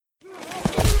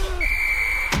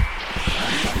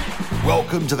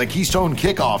Welcome to the Keystone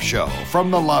Kickoff Show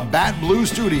from the Labatt Blue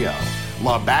Studio.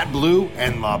 Labatt Blue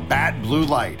and Labatt Blue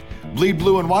Light. Bleed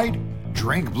blue and white,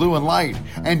 drink blue and light.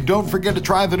 And don't forget to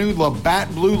try the new Labatt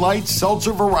Blue Light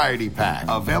Seltzer Variety Pack.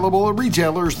 Available at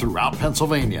retailers throughout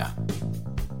Pennsylvania.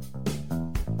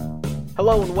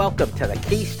 Hello and welcome to the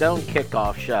Keystone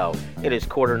Kickoff Show. It is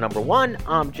quarter number 1.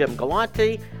 I'm Jim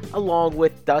Galante, along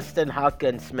with Dustin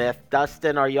Huckensmith.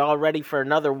 Dustin, are you all ready for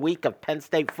another week of Penn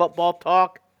State football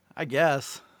talk? I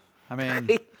guess. I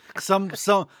mean,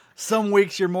 some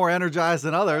weeks you're more energized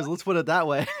than others. Let's put it that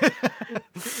way.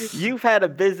 You've had a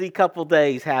busy couple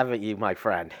days, haven't you, my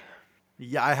friend?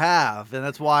 Yeah, I have, and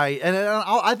that's why. And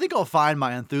I think I'll find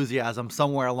my enthusiasm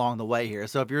somewhere along the way here.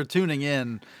 So if you're tuning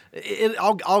in,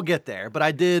 I'll get there. But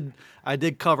I did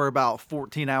cover about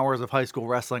 14 hours of high school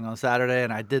wrestling on Saturday,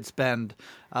 and I did spend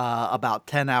about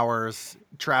 10 hours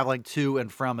traveling to and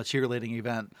from a cheerleading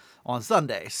event on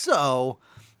Sunday. So,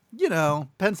 you know,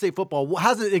 Penn State football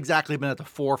hasn't exactly been at the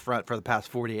forefront for the past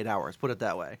 48 hours. Put it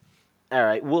that way. All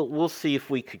right, we'll see if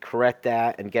we could correct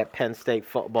that and get Penn State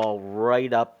football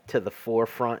right up to the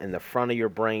forefront in the front of your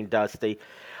brain, Dusty.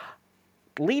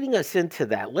 Leading us into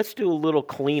that, let's do a little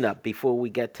cleanup before we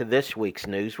get to this week's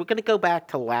news. We're going to go back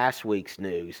to last week's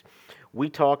news. We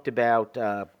talked about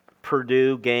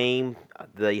Purdue game,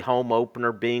 the home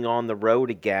opener being on the road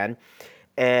again,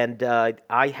 and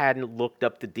I hadn't looked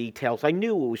up the details. I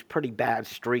knew it was a pretty bad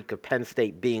streak of Penn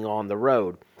State being on the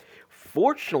road.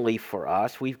 Fortunately for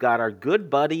us, we've got our good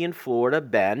buddy in Florida,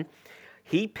 Ben.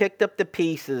 He picked up the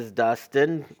pieces,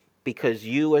 Dustin, because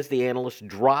you as the analyst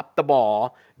dropped the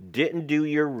ball, didn't do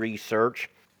your research.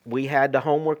 We had the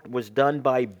homework was done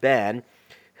by Ben,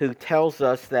 who tells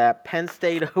us that Penn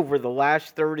State over the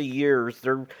last 30 years,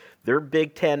 their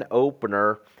Big Ten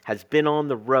opener has been on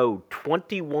the road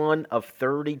 21 of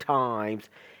 30 times,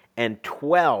 and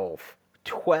 12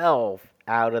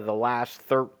 out of the last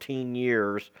 13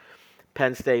 years,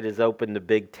 Penn State has opened the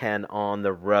Big Ten on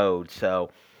the road. So,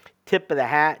 tip of the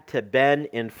hat to Ben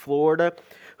in Florida,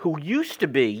 who used to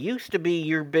be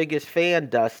your biggest fan,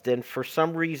 Dustin. For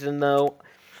some reason, though,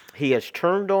 he has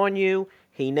turned on you.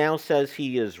 He now says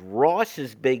he is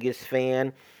Ross's biggest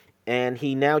fan, and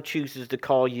he now chooses to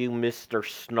call you Mr.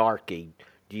 Snarky.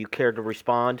 Do you care to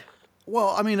respond?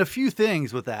 Well, I mean, a few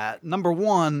things with that. Number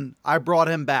one, I brought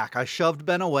him back. I shoved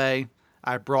Ben away.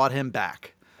 I brought him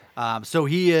back. So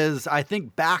he is, I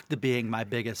think, back to being my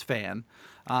biggest fan,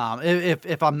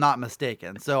 if I'm not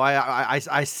mistaken. So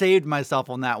I saved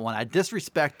myself on that one. I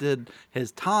disrespected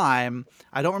his time.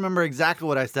 I don't remember exactly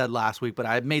what I said last week, but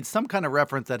I made some kind of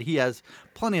reference that he has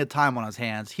plenty of time on his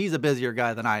hands. He's a busier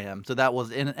guy than I am. So that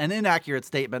was an inaccurate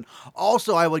statement.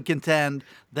 Also, I would contend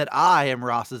that I am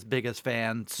Ross's biggest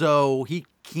fan, so he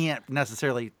can't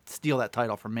necessarily steal that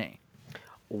title from me.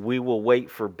 We will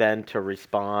wait for Ben to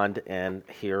respond and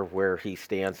hear where he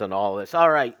stands on all this.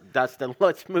 All right, Dustin,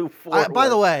 let's move forward. By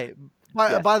the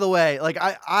way, like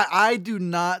I do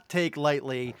not take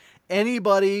lightly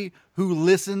anybody who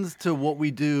listens to what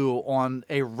we do on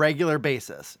a regular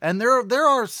basis. And there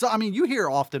are some, I mean, you hear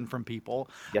often from people.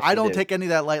 Yes, I don't take any of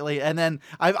that lightly. And then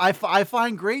I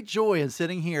find great joy in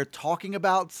sitting here talking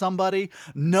about somebody,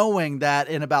 knowing that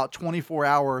in about 24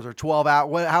 hours or 12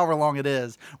 hours, however long it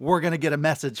is, we're going to get a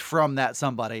message from that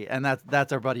somebody. And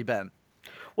that's our buddy Ben.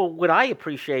 Well, what I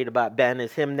appreciate about Ben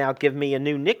is him now giving me a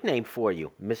new nickname for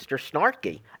you, Mr.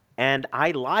 Snarky. And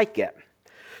I like it.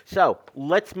 So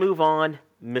let's move on,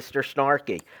 Mr.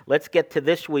 Snarky. Let's get to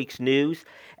this week's news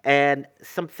and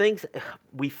some things.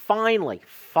 We finally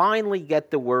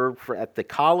get the word for at the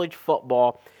college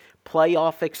football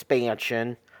playoff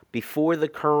expansion before the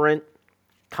current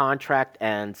contract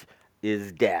ends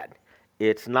is dead.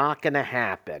 It's not going to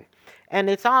happen. And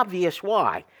it's obvious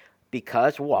why.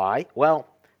 Because why? Well,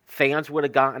 fans would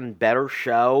have gotten better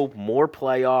show, more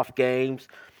playoff games.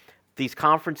 These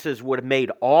conferences would have made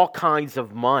all kinds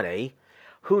of money.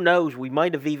 Who knows, we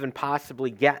might have even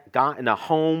possibly gotten a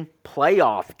home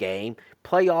playoff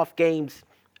games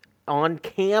on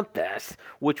campus,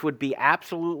 which would be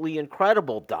absolutely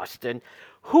incredible, Dustin.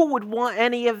 Who would want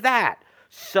any of that?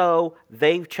 So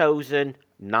they've chosen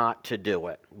not to do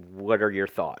it. What are your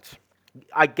thoughts?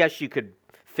 I guess you could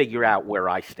figure out where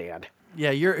I stand.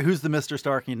 Yeah, who's the Mr.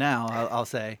 Starkey now, I'll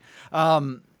say.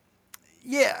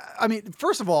 Yeah, I mean,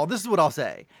 first of all, this is what I'll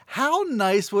say. How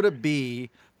nice would it be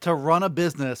to run a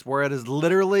business where it is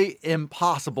literally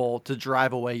impossible to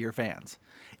drive away your fans?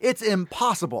 It's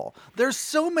impossible. There's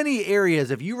so many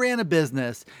areas. If you ran a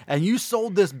business and you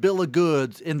sold this bill of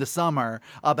goods in the summer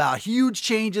about huge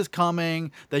changes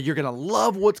coming, that you're going to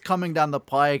love what's coming down the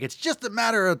pike. It's just a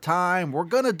matter of time. We're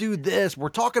going to do this. We're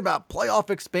talking about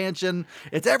playoff expansion.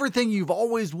 It's everything you've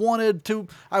always wanted to,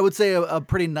 I would say, a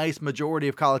pretty nice majority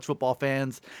of college football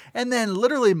fans. And then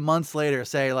literally months later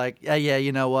say like, yeah,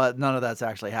 you know what? None of that's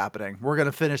actually happening. We're going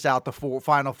to finish out the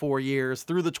final 4 years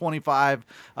through the 25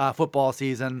 football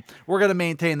season. We're going to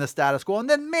maintain the status quo. And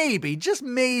then maybe, just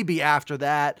maybe after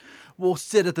that, we'll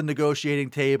sit at the negotiating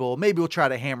table. Maybe we'll try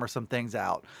to hammer some things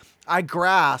out. I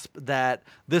grasp that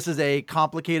this is a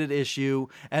complicated issue,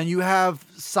 and you have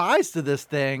sides to this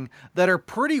thing that are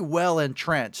pretty well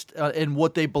entrenched in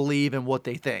what they believe and what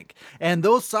they think. And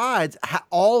those sides,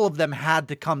 all of them had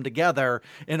to come together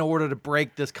in order to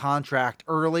break this contract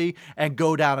early and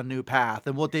go down a new path.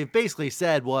 And what they've basically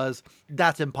said was,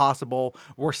 that's impossible.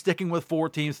 We're sticking with 4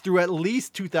 teams through at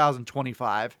least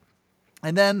 2025.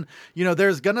 And then,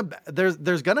 there's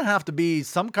gonna have to be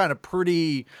some kind of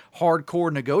pretty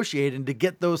hardcore negotiating to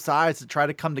get those sides to try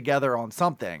to come together on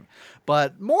something.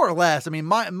 But more or less, I mean,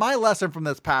 my lesson from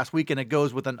this past week, and it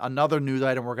goes with another news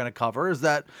item we're going to cover, is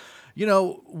that,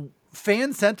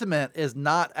 fan sentiment is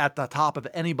not at the top of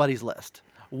anybody's list.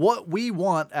 What we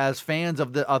want as fans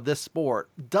of this sport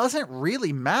doesn't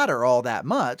really matter all that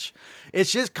much. It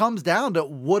just comes down to,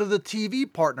 what do the TV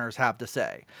partners have to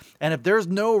say? And if there's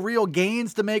no real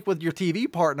gains to make with your TV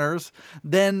partners,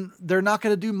 then they're not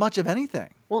going to do much of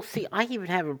anything. Well, see, I even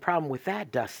have a problem with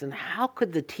that, Dustin. How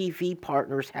could the TV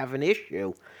partners have an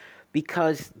issue?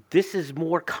 Because this is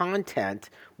more content,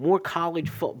 more college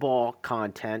football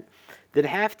content that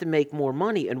have to make more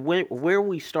money. And where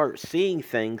we start seeing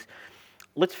things,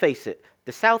 let's face it,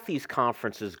 the Southeast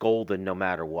Conference is golden no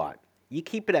matter what. You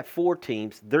keep it at 4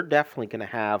 teams, they're definitely going to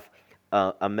have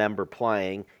a member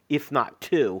playing, if not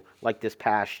 2, like this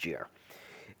past year.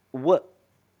 What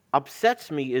upsets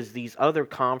me is these other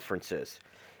conferences.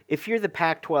 If you're the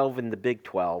Pac-12 and the Big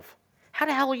 12, how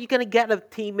the hell are you going to get a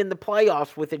team in the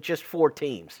playoffs with it just 4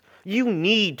 teams? You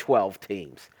need 12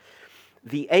 teams.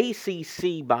 The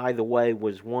ACC, by the way,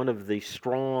 was one of the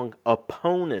strong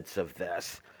opponents of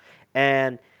this.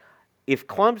 And if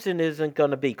Clemson isn't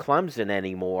going to be Clemson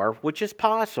anymore, which is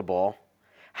possible,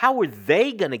 how are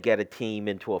they going to get a team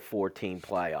into a 4-team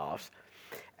playoffs?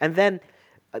 And then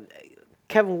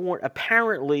Kevin Warren,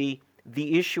 apparently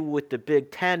the issue with the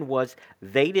Big Ten was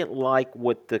they didn't like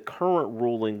what the current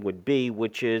ruling would be,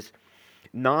 which is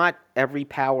not every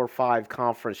Power 5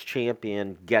 conference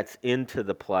champion gets into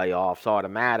the playoffs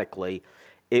automatically.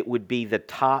 It would be the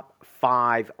top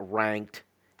 5 ranked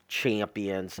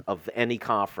champions of any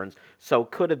conference. So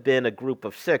it could have been a group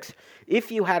of 6. If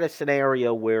you had a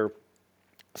scenario where,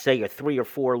 say, a 3 or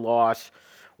 4 loss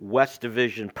West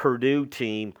Division Purdue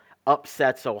team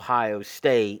upsets Ohio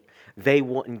State, they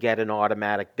wouldn't get an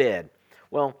automatic bid.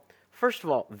 Well, first of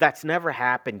all, that's never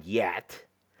happened yet.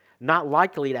 Not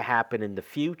likely to happen in the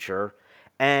future.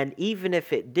 And even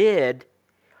if it did,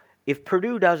 if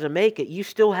Purdue doesn't make it, you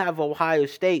still have Ohio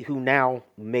State, who now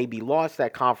maybe lost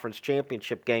that conference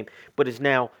championship game, but is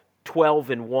now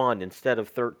 12-1 instead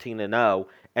of 13-0,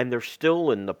 and they're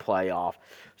still in the playoff.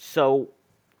 So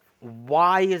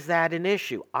why is that an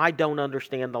issue? I don't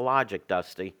understand the logic,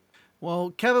 Dusty.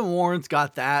 Well, Kevin Warren's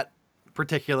got that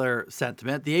particular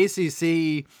sentiment. The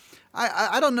ACC,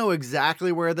 I don't know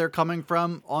exactly where they're coming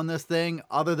from on this thing,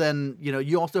 other than,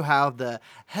 you also have the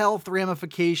health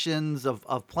ramifications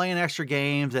of playing extra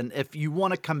games. And if you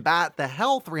want to combat the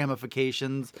health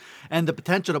ramifications and the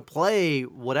potential to play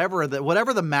whatever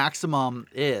the maximum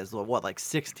is, like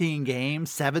 16 games,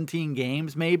 17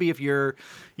 games, maybe, if you're,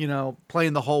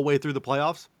 playing the whole way through the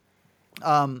playoffs.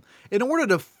 In order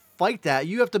to fight that,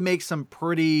 you have to make some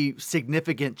pretty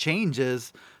significant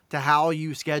changes to how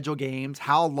you schedule games,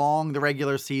 how long the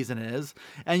regular season is.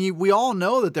 And we all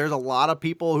know that there's a lot of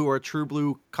people who are true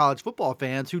blue college football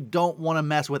fans who don't want to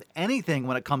mess with anything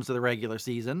when it comes to the regular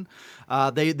season.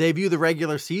 They view the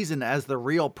regular season as the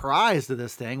real prize to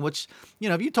this thing, which,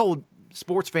 if you told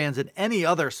sports fans in any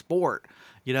other sport,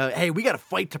 hey, we got to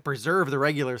fight to preserve the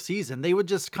regular season, they would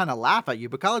just kind of laugh at you.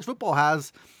 But college football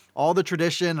has all the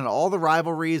tradition and all the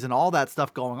rivalries and all that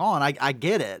stuff going on. I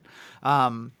get it.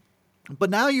 But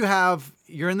now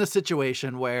you're in the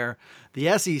situation where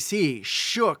the SEC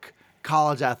shook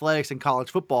college athletics and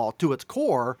college football to its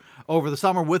core over the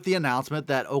summer with the announcement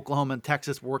that Oklahoma and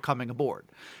Texas were coming aboard.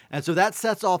 And so that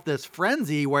sets off this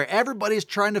frenzy where everybody's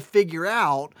trying to figure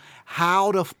out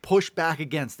how to push back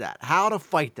against that, how to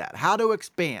fight that, how to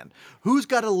expand, who's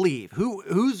got to leave,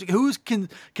 who's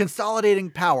consolidating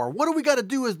power, what do we got to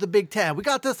do as the Big Ten? We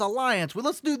got this alliance, well,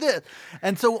 let's do this.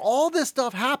 And so all this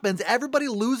stuff happens, everybody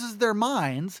loses their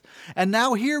minds, and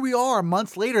now here we are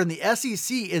months later, and the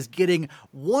SEC is getting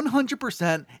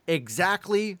 100%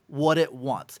 exactly what it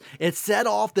wants. It set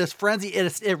off this frenzy,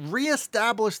 it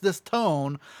reestablished this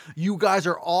tone. You guys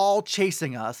are all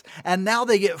chasing us, and now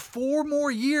they get 4 more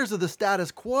years of the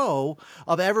status quo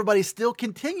of everybody still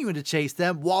continuing to chase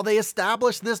them while they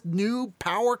establish this new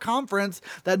power conference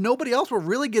that nobody else will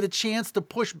really get a chance to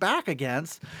push back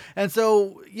against. And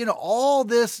so, all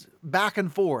this back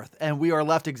and forth, and we are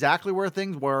left exactly where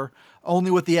things were,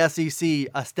 only with the SEC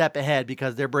a step ahead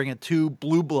because they're bringing 2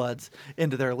 blue bloods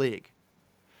into their league.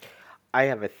 I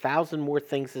have 1,000 more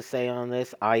things to say on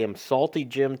this. I am salty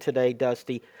Jim today,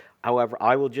 Dusty. However,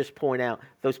 I will just point out,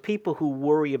 those people who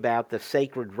worry about the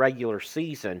sacred regular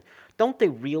season, don't they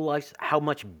realize how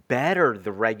much better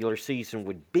the regular season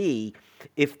would be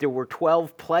if there were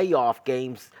 12 playoff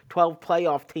games, 12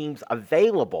 playoff teams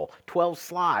available, 12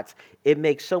 slots? It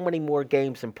makes so many more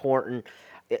games important.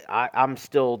 I'm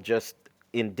still just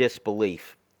in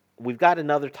disbelief. We've got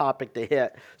another topic to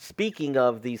hit. Speaking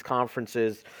of these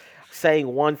conferences saying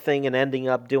one thing and ending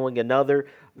up doing another,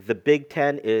 the Big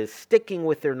Ten is sticking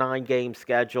with their 9-game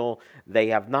schedule. They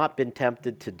have not been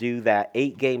tempted to do that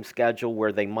 8-game schedule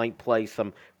where they might play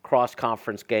some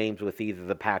cross-conference games with either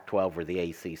the Pac-12 or the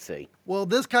ACC. Well,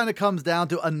 this kind of comes down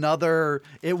to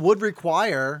it would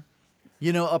require,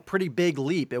 a pretty big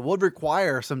leap. It would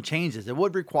require some changes. It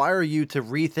would require you to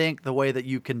rethink the way that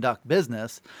you conduct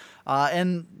business.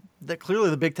 And that clearly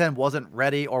the Big Ten wasn't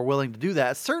ready or willing to do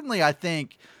that. Certainly, I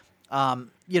think,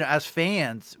 as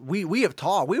fans, we have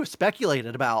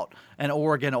speculated about an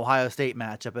Oregon-Ohio State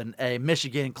matchup and a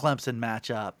Michigan-Clemson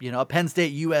matchup, a Penn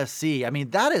State-USC. I mean,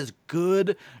 that is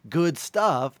good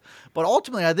stuff. But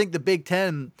ultimately, I think the Big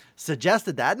Ten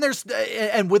suggested that.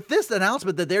 And with this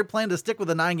announcement that they're planning to stick with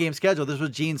a 9-game schedule, this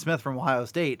was Gene Smith from Ohio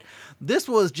State. This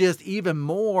was just even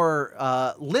more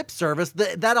lip service.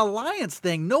 That alliance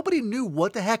thing, nobody knew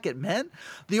what the heck it meant.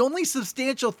 The only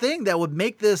substantial thing that would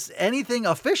make this anything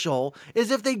official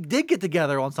is if they did get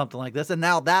together on something like this, and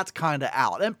now that's kind of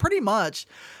out. And pretty much,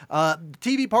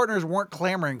 TV partners weren't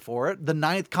clamoring for it. The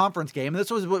 9th conference game,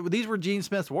 these were Gene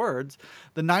Smith's words,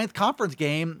 the 9th conference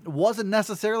game wasn't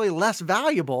necessarily less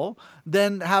valuable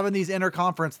than having these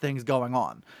interconference things going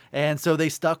on. And so they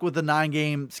stuck with the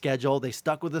 9-game schedule. They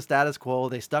stuck with the status quo.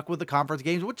 They stuck with the conference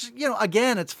games, which,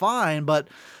 again, it's fine, but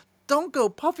don't go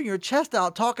puffing your chest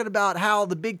out talking about how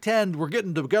the Big Ten, we're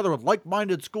getting together with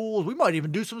like-minded schools. We might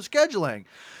even do some scheduling.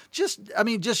 Just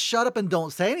shut up and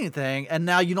don't say anything, and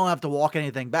now you don't have to walk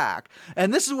anything back.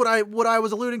 And this is what I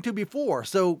was alluding to before.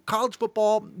 So college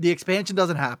football, the expansion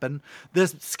doesn't happen.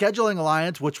 This scheduling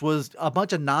alliance, which was a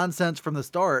bunch of nonsense from the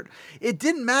start, it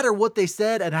didn't matter what they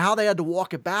said and how they had to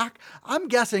walk it back. I'm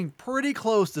guessing pretty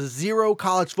close to 0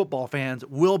 college football fans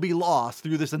will be lost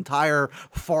through this entire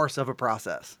farce of a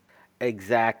process.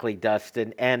 Exactly,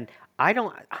 Dustin. And I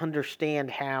don't understand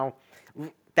how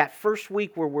that first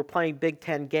week where we're playing Big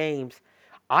Ten games,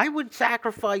 I would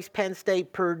sacrifice Penn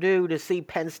State Purdue to see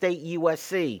Penn State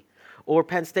USC or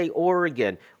Penn State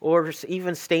Oregon or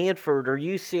even Stanford or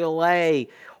UCLA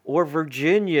or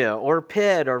Virginia or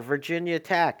Pitt or Virginia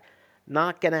Tech.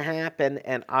 Not going to happen,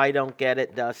 and I don't get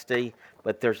it, Dusty,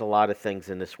 but there's a lot of things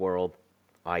in this world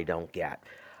I don't get.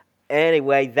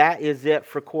 Anyway, that is it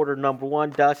for quarter number 1.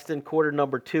 Dustin, quarter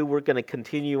number 2, we're going to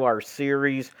continue our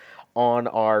series on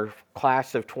our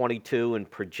class of 22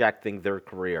 and projecting their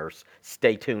careers.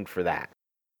 Stay tuned for that.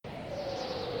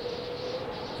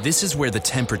 This is where the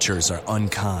temperatures are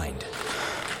unkind.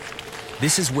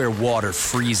 This is where water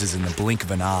freezes in the blink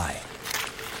of an eye.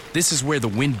 This is where the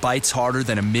wind bites harder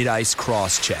than a mid-ice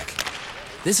cross-check.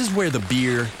 This is where the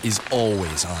beer is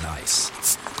always on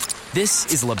ice.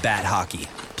 This is Labatt Hockey,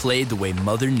 played the way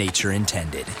Mother Nature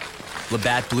intended.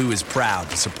 Labatt Blue is proud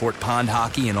to support pond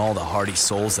hockey and all the hardy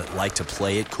souls that like to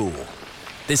play it cool.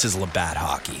 This is Labatt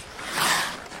Hockey.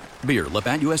 Beer,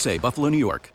 Labatt USA, Buffalo, New York.